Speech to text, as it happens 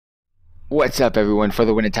What's up, everyone?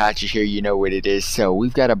 FTWitachi here. You know what it is. So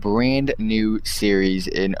we've got a brand new series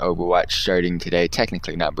in Overwatch starting today.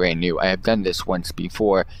 Technically not brand new. I have done this once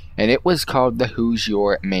before, and it was called the Who's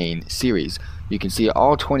Your Main series. You can see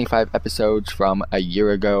all 25 episodes from a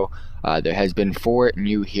year ago. There has been 4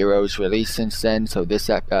 new heroes released since then. So this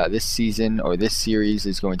season, or this series,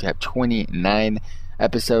 is going to have 29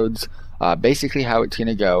 episodes. Basically how it's going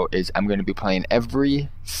to go is I'm going to be playing every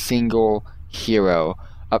single hero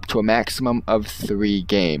up to a maximum of 3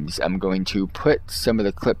 games. I'm going to put some of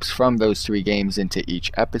the clips from those 3 games into each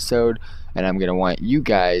episode, and I'm going to want you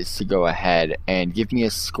guys to go ahead and give me a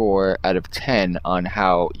score out of 10 on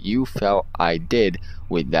how you felt I did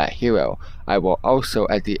with that hero. I will also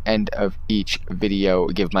at the end of each video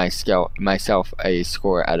give myself a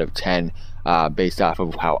score out of 10 based off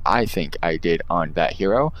of how I think I did on that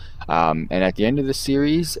hero. And at the end of the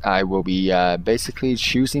series, I will be basically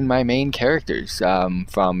choosing my main characters, from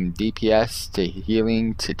DPS to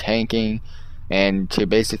healing to tanking, and to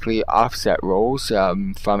basically offset roles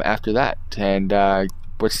from after that. And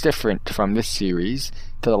what's different from this series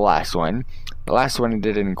to the last one I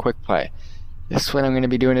did it in quick play. This one I'm going to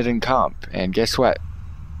be doing it in comp, and guess what?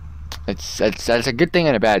 That's a good thing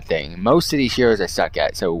and a bad thing. Most of these heroes I suck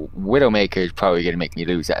at, so Widowmaker is probably going to make me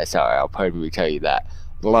lose at SR. I'll probably tell you that.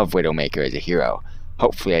 Love Widowmaker as a hero.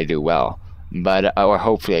 Hopefully I do well, but or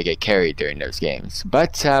hopefully I get carried during those games.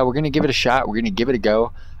 But we're going to give it a shot. We're going to give it a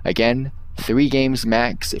go. Again, 3 games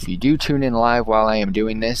max. If you do tune in live while I am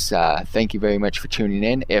doing this, thank you very much for tuning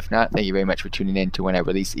in. If not, thank you very much for tuning in to when I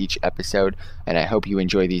release each episode, and I hope you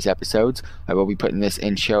enjoy these episodes. I will be putting this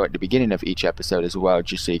intro at the beginning of each episode as well,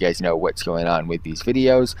 just so you guys know what's going on with these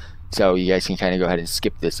videos, so you guys can kind of go ahead and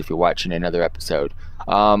skip this if you're watching another episode.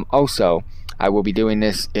 Also, I will be doing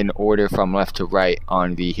this in order from left to right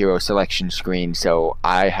on the hero selection screen, so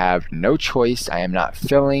I have no choice. I am not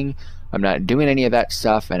filling, I'm not doing any of that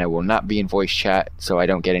stuff, and I will not be in voice chat so I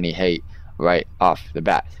don't get any hate right off the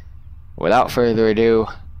bat. Without further ado,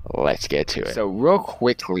 let's get to it. So real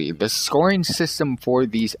quickly, the scoring system for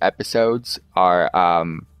these episodes are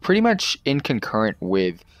pretty much in concurrent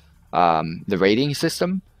with the rating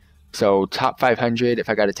system. So top 500, if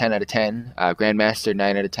I got a 10 out of 10, Grandmaster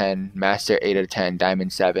 9 out of 10, Master 8 out of 10,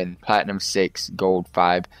 Diamond 7, Platinum 6, Gold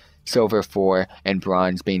 5, Silver 4, and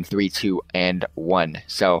Bronze being 3, 2, and 1.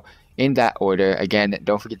 So in that order, again,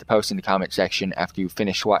 don't forget to post in the comment section after you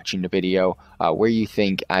finish watching the video where you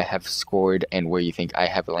think I have scored and where you think I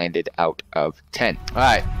have landed out of 10.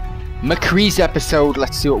 Alright, Mccree's episode,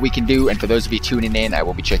 let's see what we can do. And for those of you tuning in, I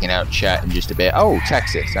will be checking out chat in just a bit. Oh,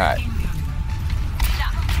 Texas, alright.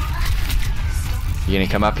 You gonna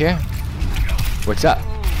come up here? What's up?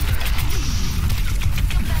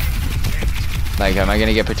 Like, am I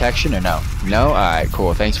gonna get protection or no? No? Alright,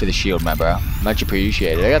 cool. Thanks for the shield, my bro. Much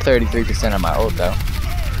appreciated. I got 33% on my ult, though.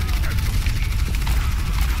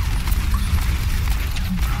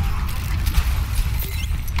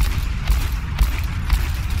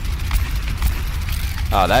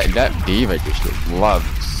 Oh, that diva just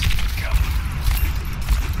loves.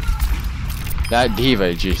 That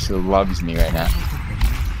diva just loves me right now.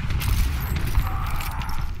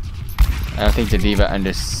 I don't think the diva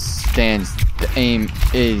understands the aim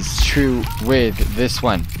is true with this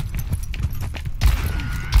one.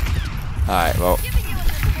 Alright, well.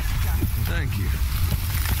 Thank you.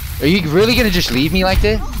 Are you really gonna just leave me like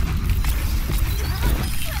this?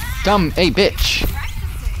 Dumb, hey bitch.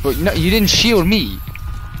 But no, you didn't shield me.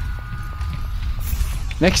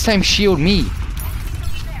 Next time shield me.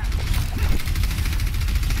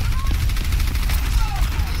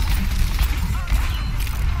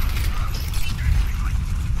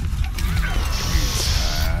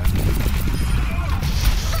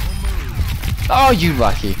 Oh, you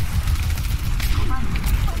lucky.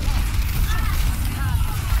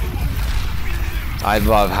 I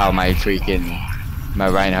love how my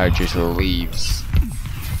Reinhardt just leaves.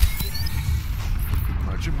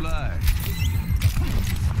 Much obliged.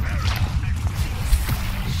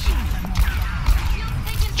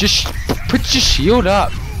 Just put your shield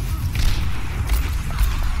up.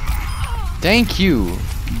 Thank you.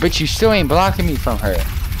 But you still ain't blocking me from her.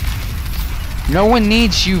 No one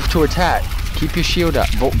needs you to attack. Keep your shield up.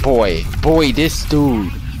 Boy, this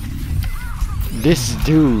dude.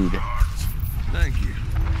 Thank you.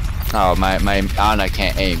 Oh, my Ana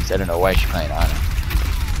can't aim, so I don't know why she's playing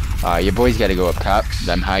Ana. Your boy's gotta go up top,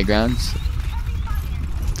 them high grounds.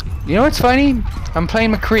 You know what's funny? I'm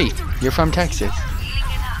playing Mccree. You're from Texas.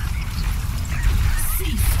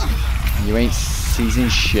 You ain't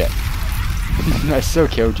seasoned shit. I still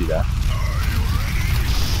killed you though.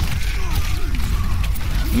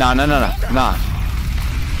 Nah.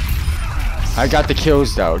 I got the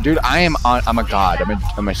kills though. Dude, I'm a god.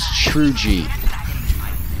 I'm a true G.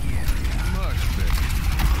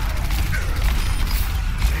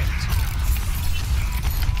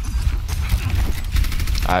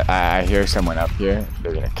 I hear someone up here.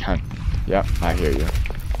 They're gonna come. Yep, I hear you.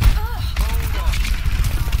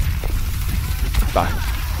 Fuck.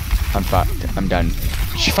 I'm fucked. I'm done.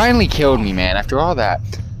 She finally killed me, man. After all that.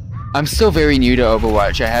 I'm still very new to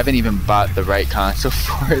Overwatch. I haven't even bought the right console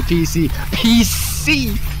for it. PC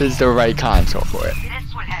is the right console for it.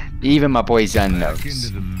 Even my boy Zen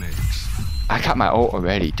knows. I got my ult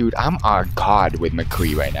already. Dude, I'm a god with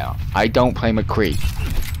Mccree right now. I don't play Mccree,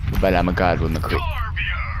 but I'm a god with Mccree.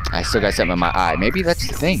 I still got something in my eye. Maybe that's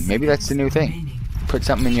the thing. Maybe that's the new thing. Put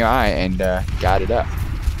something in your eye and got it up.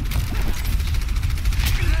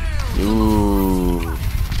 Ooh,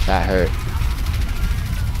 that hurt.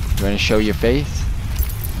 You want to show your face?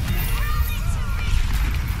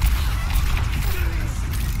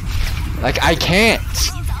 Like, I can't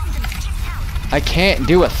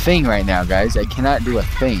do a thing right now, guys. I cannot do a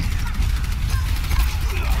thing.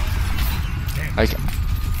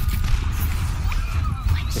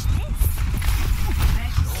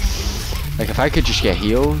 Like if I could just get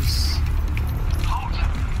heals.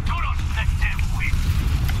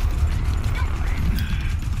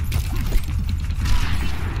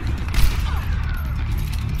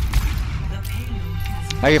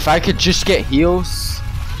 Like if I could just get heals,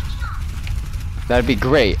 that'd be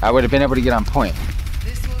great. I would have been able to get on point.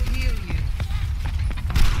 This will heal you.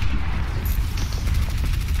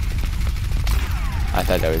 I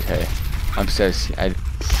thought that was her. I'm so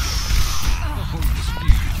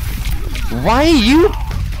Why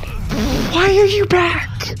are you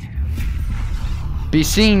back? Be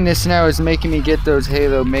seeing this now is making me get those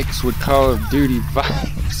Halo mixed with Call of Duty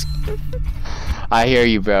vibes. I hear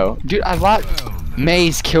you, bro. Dude,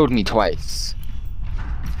 Maze killed me twice.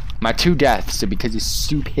 My 2 deaths are because of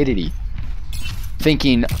stupidity.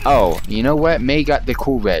 Thinking, oh, you know what? May got the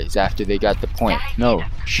cool res after they got the point. No,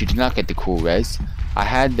 she did not get the cool res. I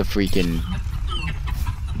had the freaking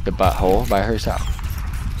the butthole by herself.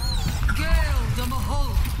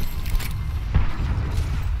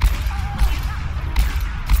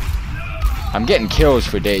 I'm getting kills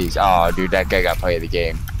for days. Oh, dude, that guy got play of the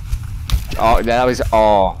game. Oh, that was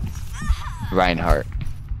all Reinhardt.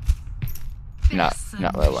 Not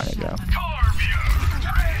where I want to go.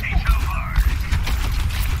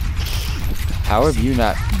 How have you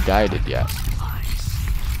not died it yet?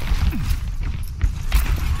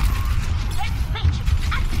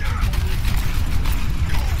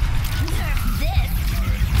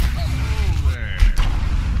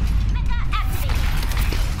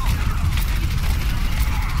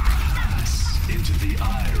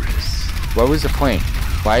 What was the point?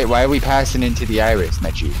 Why are we passing into the iris,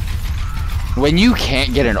 Mccree? When you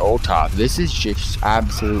can't get an ult off, this is just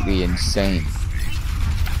absolutely insane.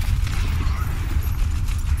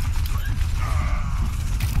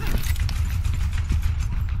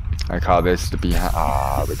 I call this the behind.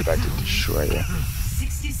 Ah, we're about to destroy it.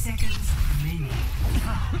 60 seconds remaining.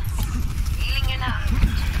 Healing enough.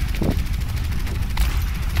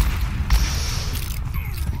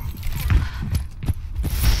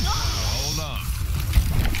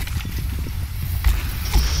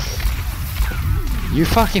 You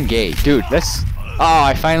fucking gay, dude. Let's. Oh,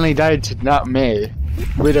 I finally died to not May.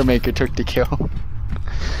 Widowmaker took the kill.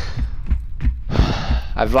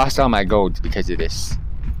 I've lost all my golds because of this.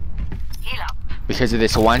 Because of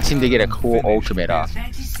this wanting to get a cool ultimate off.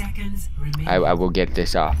 I will get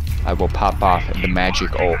this off. I will pop off the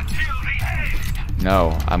magic ult.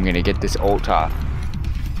 No, I'm gonna get this ult off.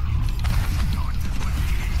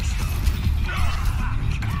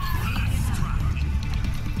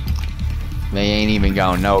 They ain't even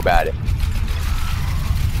gonna know about it.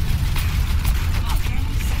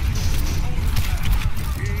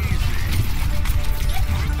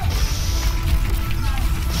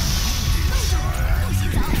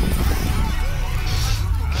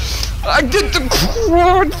 I did the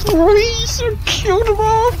quad 3, so killed him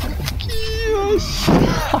off. Yes.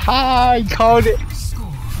 I called it.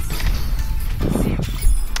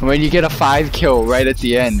 When you get a 5 kill right at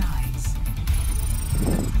the end.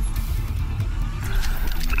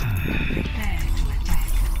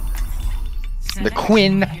 The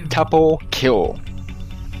quintuple kill.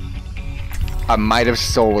 I might have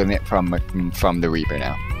stolen it from the Reaper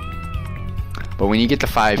now. But when you get the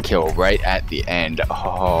 5 kill right at the end,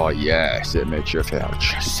 oh yes, it makes you feel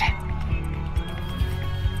just.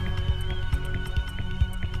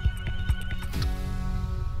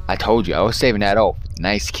 I told you, I was saving that ult.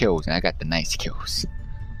 Nice kills, and I got the nice kills.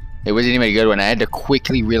 It wasn't even a good one. I had to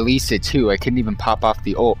quickly release it too. I couldn't even pop off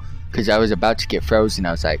the ult because I was about to get frozen.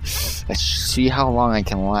 I was like, let's see how long I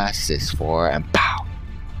can last this for, and pow!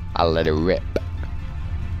 I let it rip.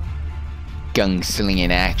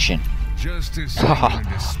 Gunslinging action.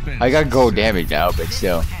 I got gold damage now, but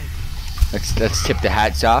still. Let's tip the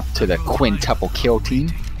hats off to the quintuple kill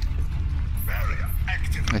team.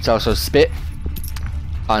 Let's also spit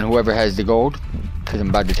on whoever has the gold, because I'm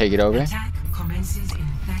about to take it over.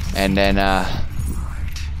 And then,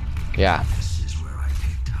 yeah.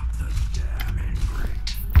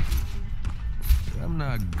 I'm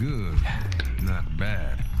not good, not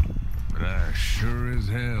bad, but I sure as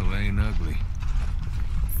hell ain't ugly.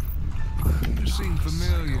 You seem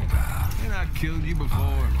familiar, and I killed you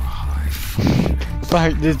before.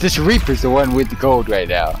 But this Reaper's the one with the gold right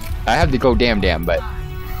now. I have the gold damn, but...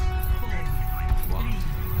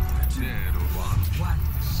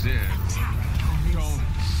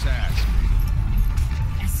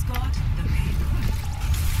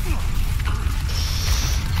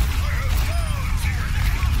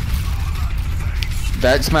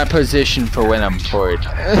 That's my position for when I'm forward.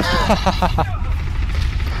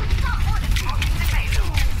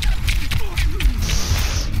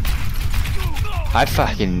 I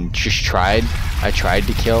fucking just tried. I tried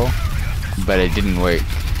to kill, but it didn't work.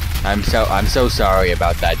 I'm so sorry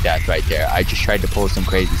about that death right there. I just tried to pull some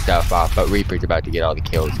crazy stuff off, but Reaper's about to get all the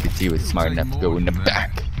kills because he was smart enough to go in the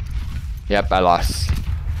back. Yep, I lost.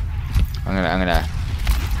 I'm gonna.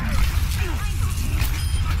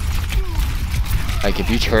 Like,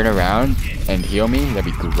 if you turn around and heal me, that'd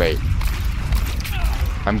be great.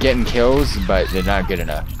 I'm getting kills, but they're not good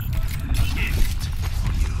enough.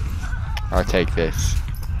 I'll take this.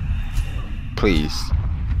 Please.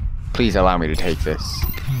 Please allow me to take this.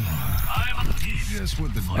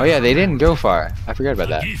 Oh yeah, they didn't go far. I forgot about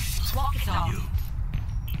that.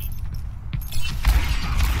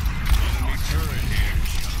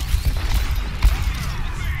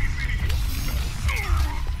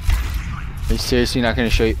 Are you seriously not gonna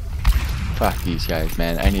show you? Fuck these guys,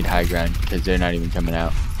 man. I need high ground because they're not even coming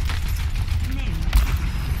out.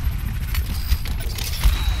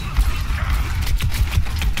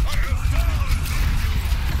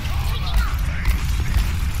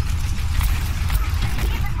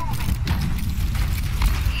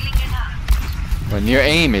 When your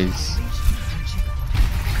aim is...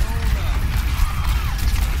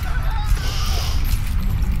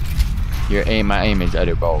 my aim is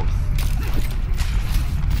utter balls.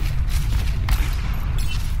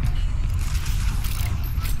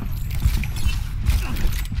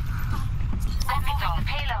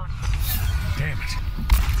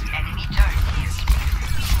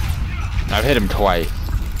 I've hit him twice.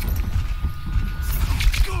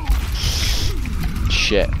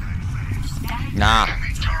 Shit. Nah.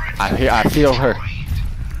 I feel her.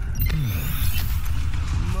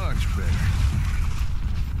 Much better.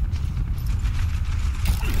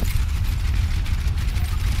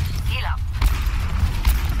 Heal up.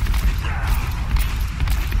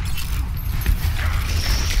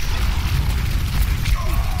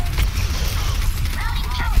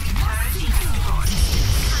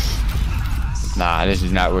 Nah, this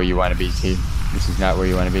is not where you want to be, team. This is not where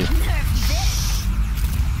you want to be.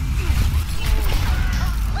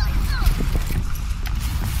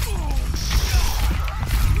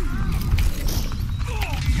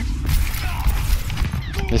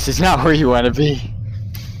 This is not where you want to be.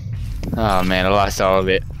 Oh man, I lost all of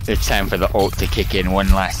it. It's time for the ult to kick in one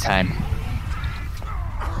last time.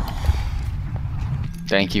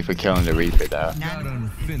 Thank you for killing the Reaper though. Not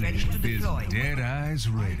unfinished is dead eyes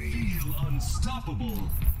ready. Unstoppable.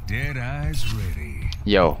 Dead eyes ready.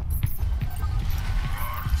 Yo.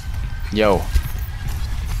 Yo.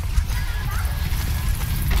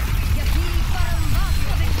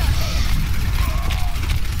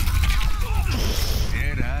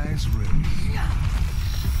 Dead eyes ready.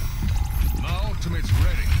 My ultimate's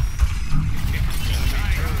ready.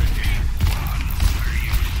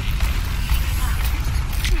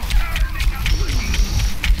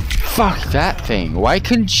 Fuck that thing. Why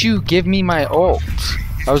couldn't you give me my ult?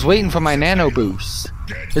 I was waiting for my nano boost.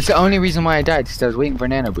 It's the only reason why I died, because I was waiting for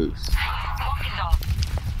nano boost.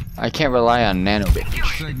 I can't rely on nano bitch.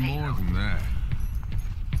 Take more than that.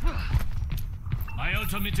 My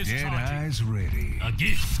ultimate is Dead charging. eyes ready. A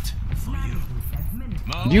gift for you.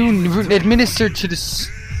 You administered to the...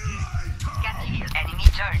 Enemy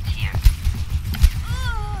turret here.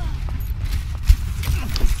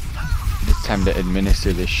 It's time to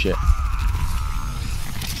administer this shit.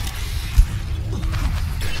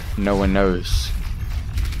 No one knows.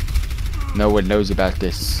 No one knows about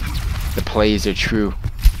this. The plays are true.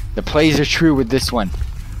 The plays are true with this one.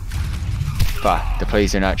 Fuck, the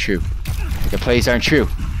plays are not true. The plays aren't true.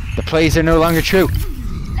 The plays are no longer true.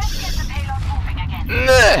 Let's get the payload moving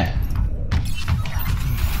again.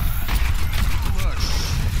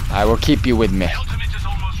 I will keep you with me. Ultimate is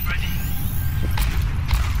almost ready.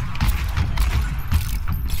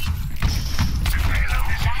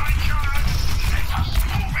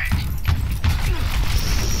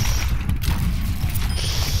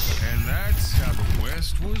 And that's how the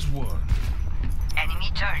West was won.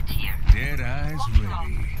 Enemy turret here. Dead eyes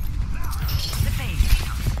ready. The base.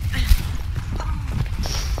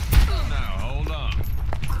 Now hold on.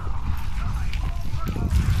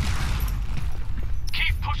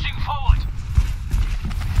 Keep pushing forward.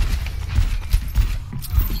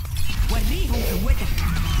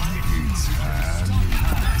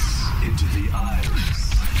 Into the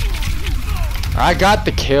iris. I got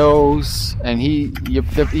the kills, and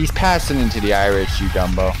he's passing into the iris, you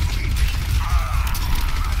dumbo.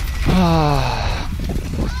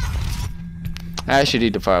 I should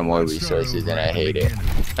need to find more resources, and I hate it.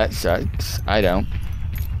 That sucks. I don't.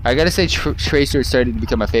 I gotta say, Tracer started to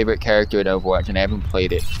become my favorite character in Overwatch, and I haven't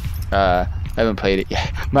played it. I haven't played it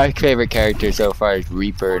yet. My favorite character so far is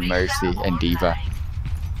Reaper and Mercy and Diva.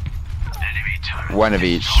 Enemy turret. One of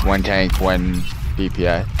each. One tank, one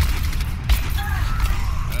BPI.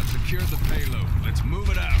 I've secured the payload. Let's move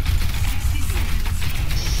it out.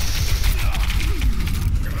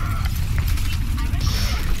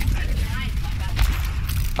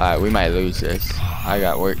 Alright, we might lose this. I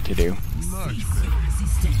got work to do. Much better.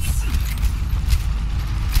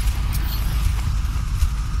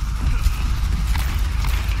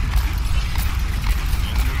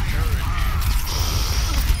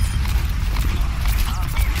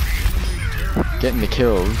 Getting the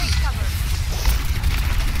kills.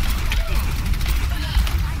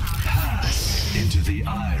 Into the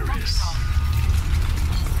iris.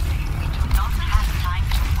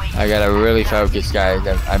 I gotta really focus, guys.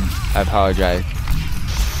 I apologize.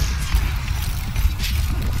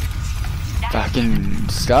 Fucking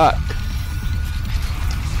stuck.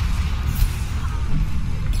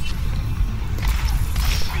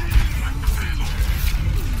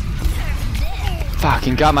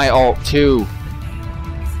 Fucking got my ult too.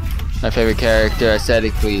 My favorite character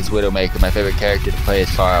aesthetically is Widowmaker. My favorite character to play is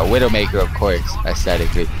Pharah. Widowmaker, of course,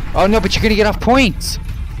 aesthetically. Oh no, but you're gonna get off points!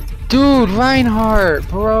 Dude, Reinhardt,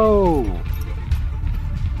 bro!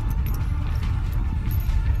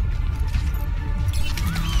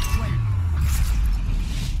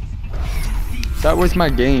 That was my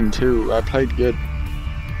game too. I played good.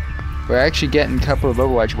 We're actually getting a couple of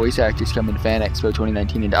Overwatch voice actors coming to Fan Expo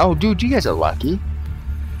 2019. And oh, dude, you guys are lucky.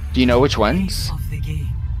 Do you know which ones?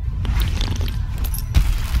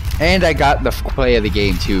 And I got the play of the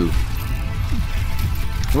game too.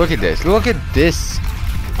 Look at this. Look at this.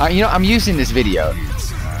 You know, I'm using this video.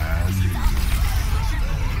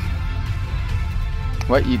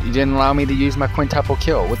 What? You didn't allow me to use my quintuple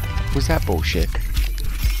kill. What the fuck was that bullshit?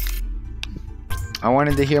 I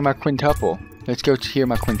wanted to hear my quintuple. Let's go hear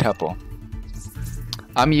my quintuple.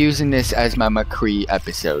 I'm using this as my Mccree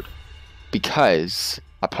episode because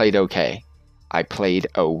I played okay. I played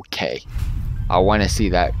okay. I want to see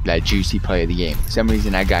that juicy play of the game. For some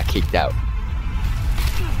reason, I got kicked out.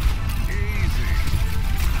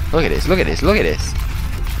 Look at this, look at this, look at this.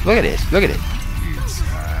 Look at this, look at it.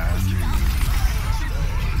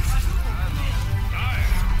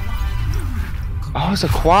 Oh, it's a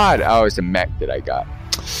quad. Oh, it's a mech that I got.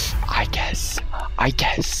 I guess.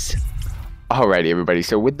 Alrighty, everybody.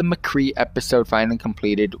 So with the Mccree episode finally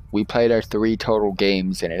completed, we played our 3 total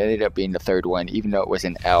games, and it ended up being the 3rd one, even though it was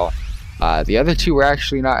an L. The other 2 were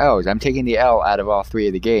actually not L's. I'm taking the L out of all 3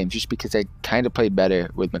 of the games, just because I kind of played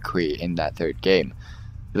better with Mccree in that 3rd game.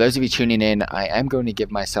 For those of you tuning in, I am going to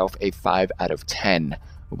give myself a 5 out of 10,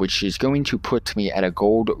 which is going to put me at a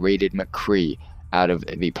gold rated Mccree out of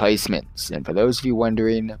the placements. And for those of you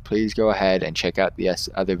wondering, please go ahead and check out the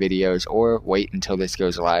other videos, or wait until this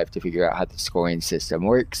goes live to figure out how the scoring system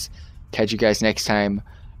works. Catch you guys next time.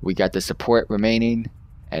 We got the support remaining,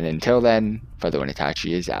 and until then,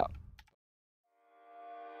 FTWitachi is out.